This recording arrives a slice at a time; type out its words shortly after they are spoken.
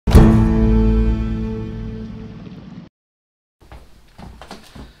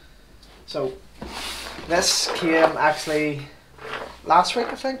So this came actually last week,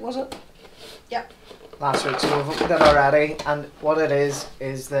 I think, was it? Yep. Last week, so we've opened it already, and what it is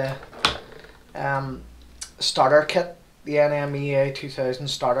the starter kit, the NMEA 2000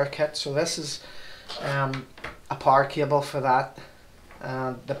 starter kit. So this is a power cable for that,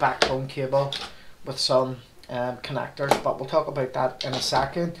 and the backbone cable with some connectors, but we'll talk about that in a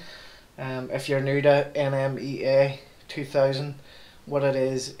second. If you're new to NMEA 2000, what it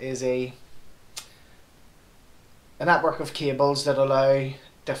is a network of cables that allow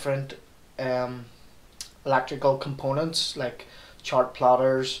different electrical components like chart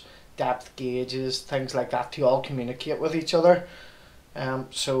plotters, depth gauges, things like that to all communicate with each other.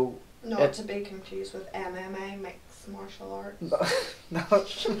 So not to be confused with MMA, mixed martial arts. Not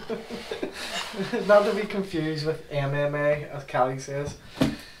to be confused with MMA, as Callie says.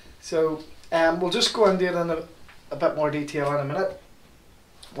 So we'll just go into it in a bit more detail in a minute.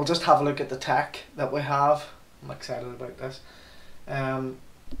 We'll just have a look at the tech that we have. I'm excited about this.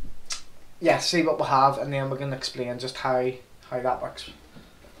 Yeah, see what we have, and then we can explain just how that works.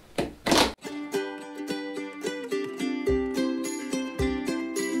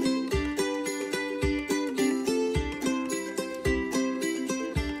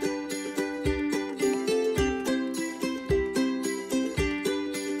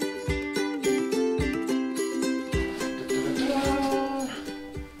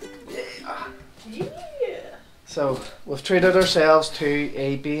 So we've treated ourselves to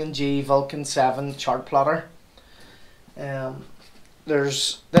a B&G Vulcan 7 chart plotter.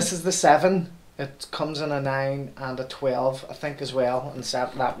 This is the 7. It comes in a 9 and a 12, I think, as well, and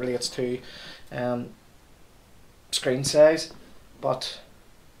that relates to screen size. But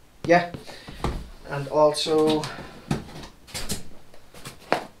yeah, and also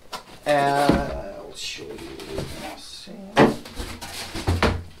I'll show you.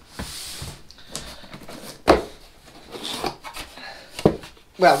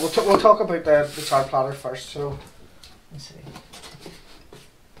 Well, we'll talk about the chart plotter first. So let's see.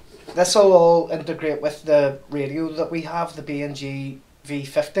 This will all integrate with the radio that we have, the B&G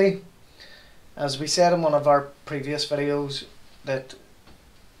V50. As we said in one of our previous videos, that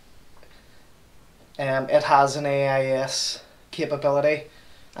it has an AIS capability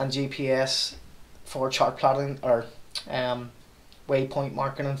and GPS for chart plotting or waypoint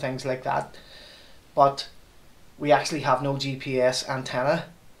marking and things like that. But we actually have no GPS antenna,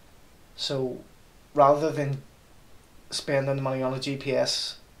 so rather than spending money on a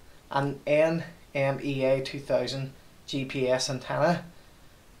GPS, an NMEA 2000 GPS antenna,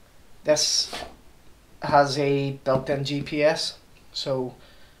 this has a built-in GPS. So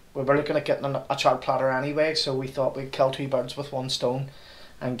we were looking at getting a chart plotter anyway, so we thought we'd kill two birds with one stone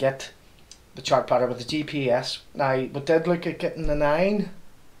and get the chart plotter with the GPS. Now we did look at getting the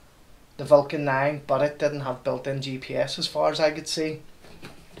Vulcan 9, but it didn't have built-in GPS as far as I could see,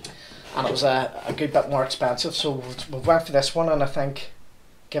 and it was a good bit more expensive, so we went for this one. And I think,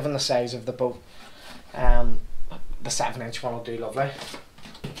 given the size of the boat, the 7-inch one will do lovely.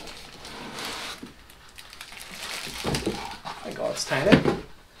 My God, it's tiny.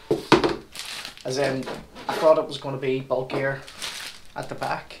 As in, I thought it was going to be bulkier at the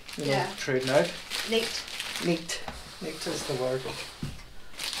back, you know, truding out. Neat Is the word.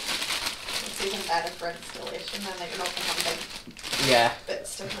 It's even better for installation than you're not going to have big bits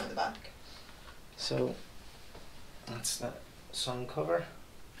sticking out the back. So that's the sun cover.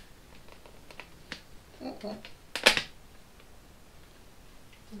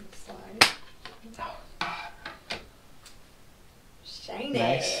 Slide. Shiny.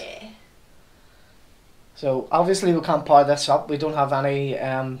 Nice. So obviously we can't power this up. We don't have any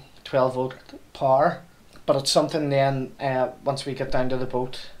 12 volt power, but it's something then once we get down to the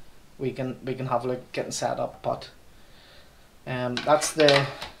boat we can have a look getting set up. But that's the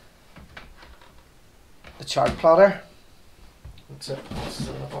chart plotter. What's in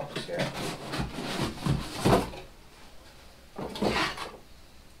the box here?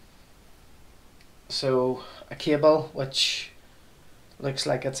 So a cable which looks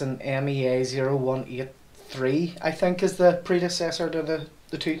like it's an MEA 0183, I think, is the predecessor to the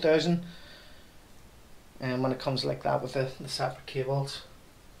 2000. And when it comes like that with the separate cables,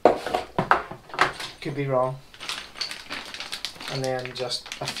 could be wrong. And then just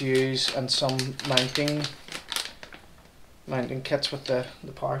a fuse and some mounting kits with the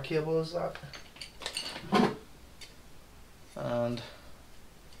power cable, is that? And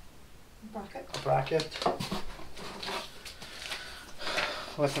a bracket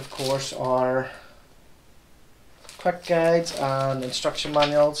with, of course, our quick guides and instruction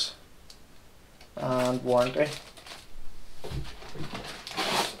manuals and warranty.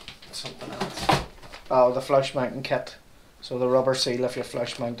 something else. Oh, the flush mounting kit. So the rubber seal if you're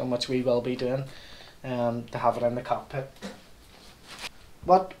flush mounting, which we will be doing, to have it in the cockpit.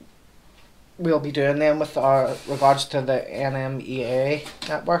 What we'll be doing then with our regards to the NMEA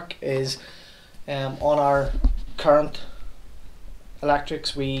network is on our current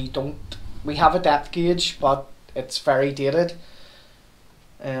electrics we have a depth gauge, but it's very dated,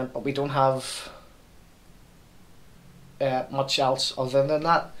 but we don't have much else other than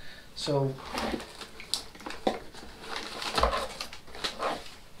that. So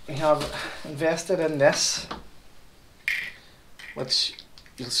we have invested in this, which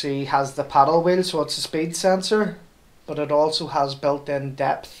you'll see has the paddle wheel, so it's a speed sensor, but it also has built-in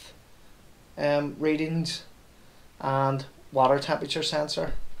depth readings and water temperature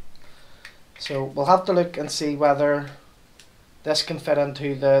sensor. So we'll have to look and see whether this can fit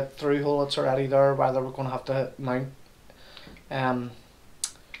into the through hole that's already there, whether we're going to have to mount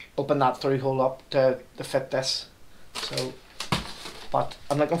open that through hole up to fit this. So, but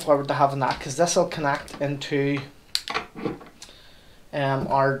I'm looking forward to having that, because this will connect into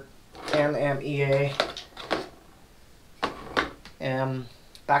our NMEA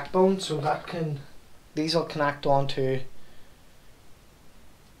backbone, so that these will connect onto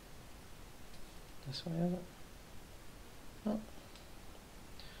this way, is it? Oh.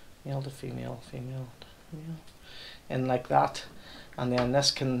 Male to female, female to male, and like that, and then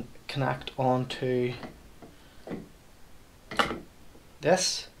this can connect onto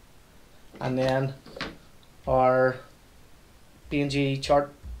this, and then our B&G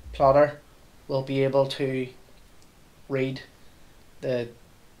chart plotter will be able to read the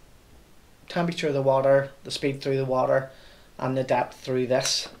temperature of the water, the speed through the water, and the depth through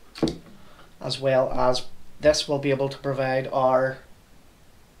this, as well as this will be able to provide our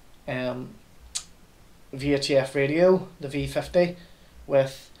VHF radio, the V50,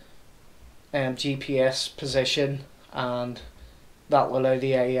 with GPS position, and that will allow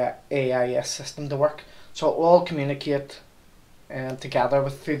the AIS system to work. So it will all communicate together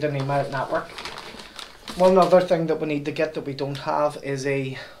through the NMEA network. One other thing that we need to get that we don't have is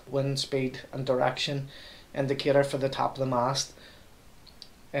a wind speed and direction indicator for the top of the mast.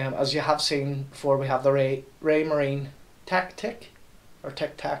 As you have seen before, we have the Ray Marine Tic-Tac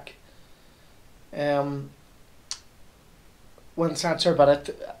wind sensor, but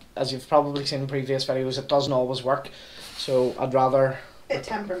it, as you've probably seen in previous videos, it doesn't always work. So I'd rather... Bit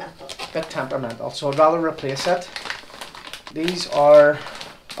temperamental. So I'd rather replace it. These are...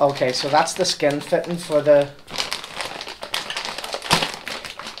 Okay, so that's the skin fitting for the...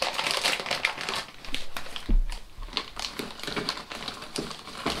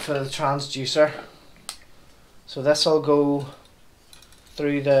 transducer. So this will go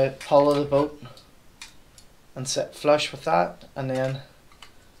through the hull of the boat and sit flush with that, and then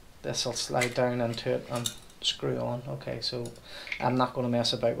this will slide down into it and screw on. Okay, so I'm not going to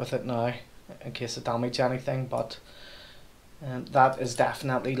mess about with it now in case it damage anything, but that is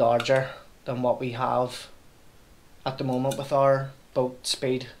definitely larger than what we have at the moment with our boat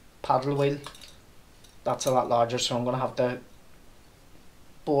speed paddle wheel. That's a lot larger, so I'm going to have to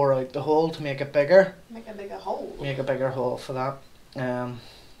bore out the hole to make it bigger. Make a bigger hole. Make a bigger hole for that.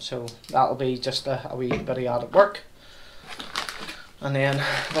 So that'll be just a wee bit of added work. And then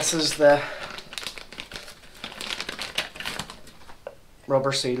this is the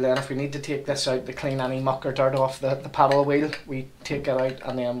rubber seal. Then if we need to take this out to clean any muck or dirt off the paddle wheel, we take it out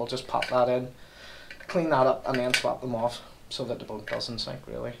and then we'll just pop that in, clean that up, and then swap them off so that the boat doesn't sink,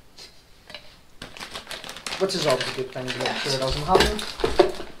 really. Which is always a good thing to make sure it doesn't happen.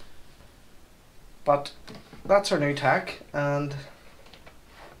 But that's our new tech, and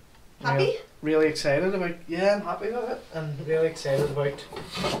happy? Really excited about, yeah, I'm happy with it, and really excited about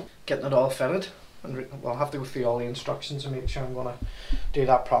getting it all fitted. And we'll have to go through all the instructions and make sure I'm going to do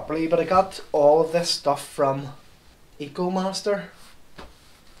that properly. But I got all of this stuff from EcoMaster,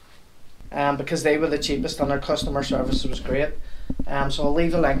 because they were the cheapest and their customer service was great. So I'll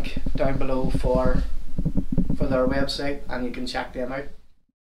leave a link down below for their website, and you can check them out.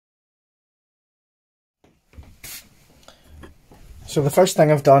 So the first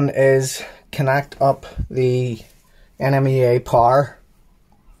thing I've done is connect up the NMEA power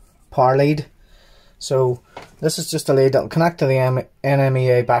lead. So this is just a lead that will connect to the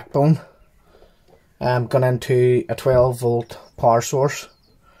NMEA backbone, going into a 12 volt power source,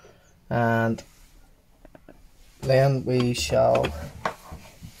 and then we shall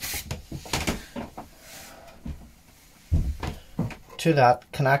to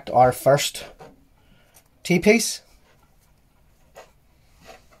that connect our first T-piece.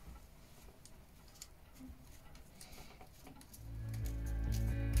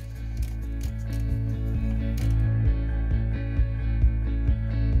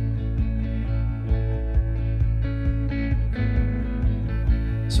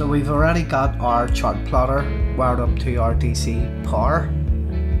 So we've already got our chart plotter wired up to our DC power,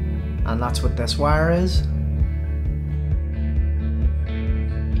 and that's what this wire is.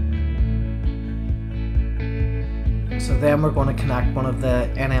 So then we're going to connect one of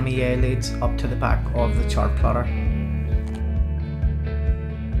the NMEA leads up to the back of the chart plotter.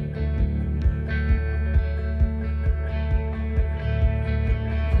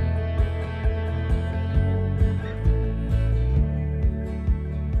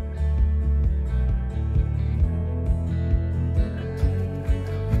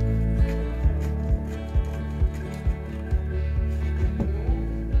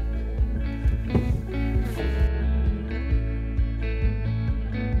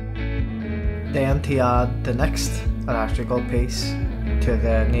 Then to add the next electrical piece to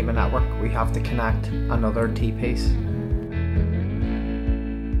the NMEA network, we have to connect another T piece.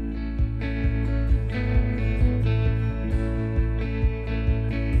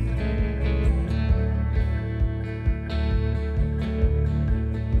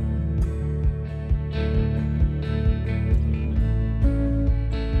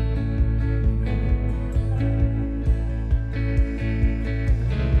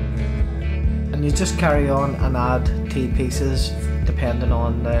 And you just carry on and add T pieces depending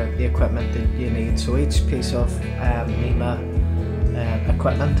on the equipment that you need. So each piece of NMEA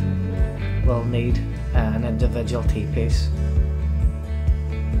equipment will need an individual T piece.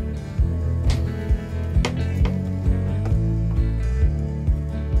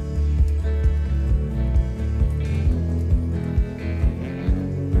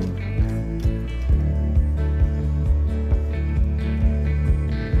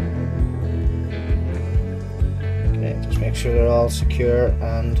 Just make sure they're all secure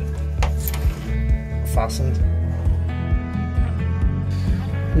and fastened.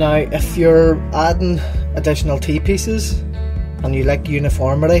 Now if you're adding additional T pieces and you like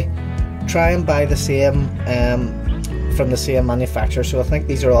uniformity, try and buy the same from the same manufacturer. So I think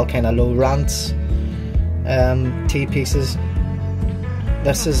these are all kind of low rants T pieces.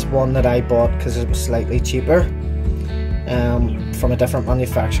 This is one that I bought because it was slightly cheaper from a different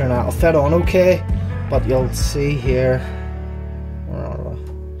manufacturer. Now it'll fit on okay, but you'll see here, where are we?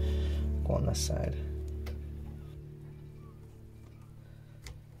 Go on this side.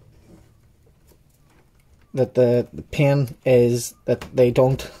 That the pin is that they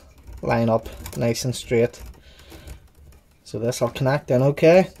don't line up nice and straight. So this will connect in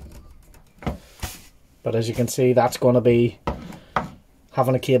okay. But as you can see, that's going to be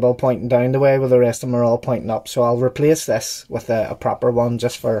having a cable pointing down the way, where the rest of them are all pointing up. So I'll replace this with a proper one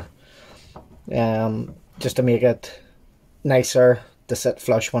just for just to make it nicer to sit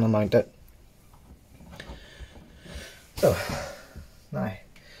flush when I mount it.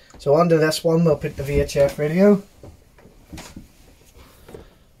 So onto this one we'll put the VHF radio.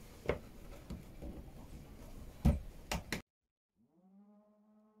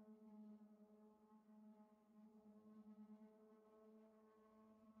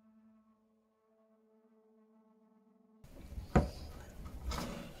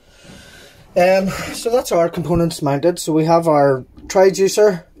 So that's our components mounted. So we have our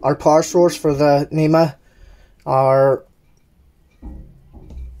trijuicer, our power source for the NMEA, our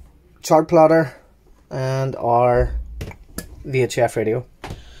chart plotter, and our VHF radio.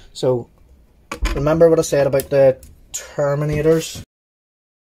 So remember what I said about the terminators.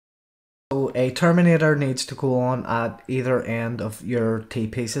 So a terminator needs to go on at either end of your T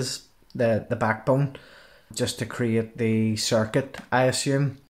pieces, the backbone, just to create the circuit, I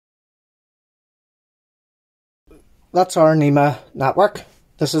assume. That's our NMEA network.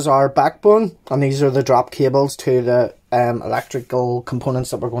 This is our backbone, and these are the drop cables to the electrical components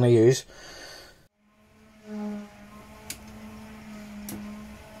that we're going to use.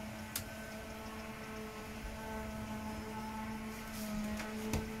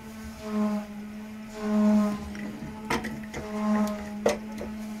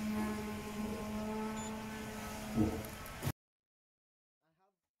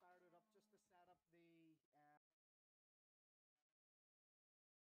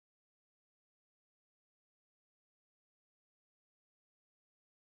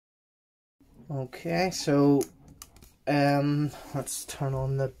 Okay, so let's turn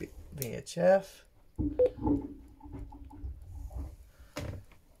on the VHF.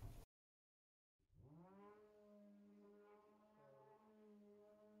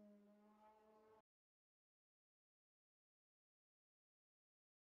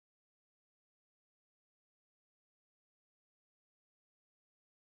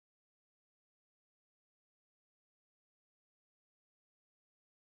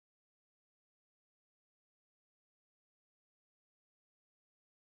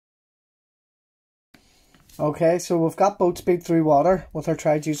 Okay, so we've got boat speed through water with our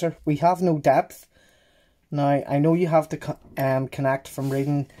trijuicer. We have no depth. Now, I know you have to connect, from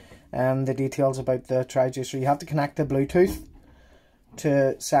reading the details about the trijuicer, you have to connect to Bluetooth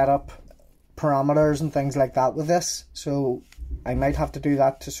to set up parameters and things like that with this. So I might have to do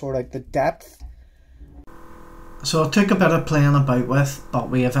that to sort out the depth. So it took a bit of playing about with, but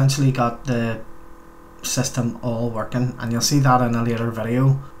we eventually got the system all working, and you'll see that in a later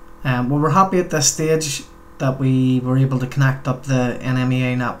video. We were happy at this stage that we were able to connect up the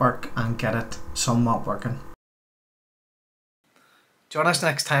NMEA network and get it somewhat working. Join us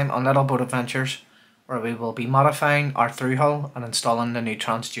next time on Little Boat Adventures, where we will be modifying our through hull and installing the new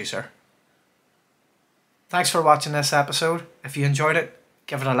transducer. Thanks for watching this episode. If you enjoyed it,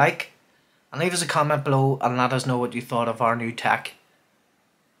 give it a like and leave us a comment below and let us know what you thought of our new tech.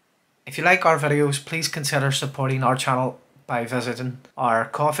 If you like our videos, please consider supporting our channel by visiting our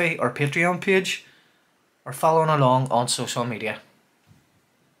Ko-fi or Patreon page, or following along on social media.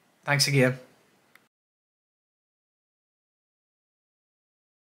 Thanks again.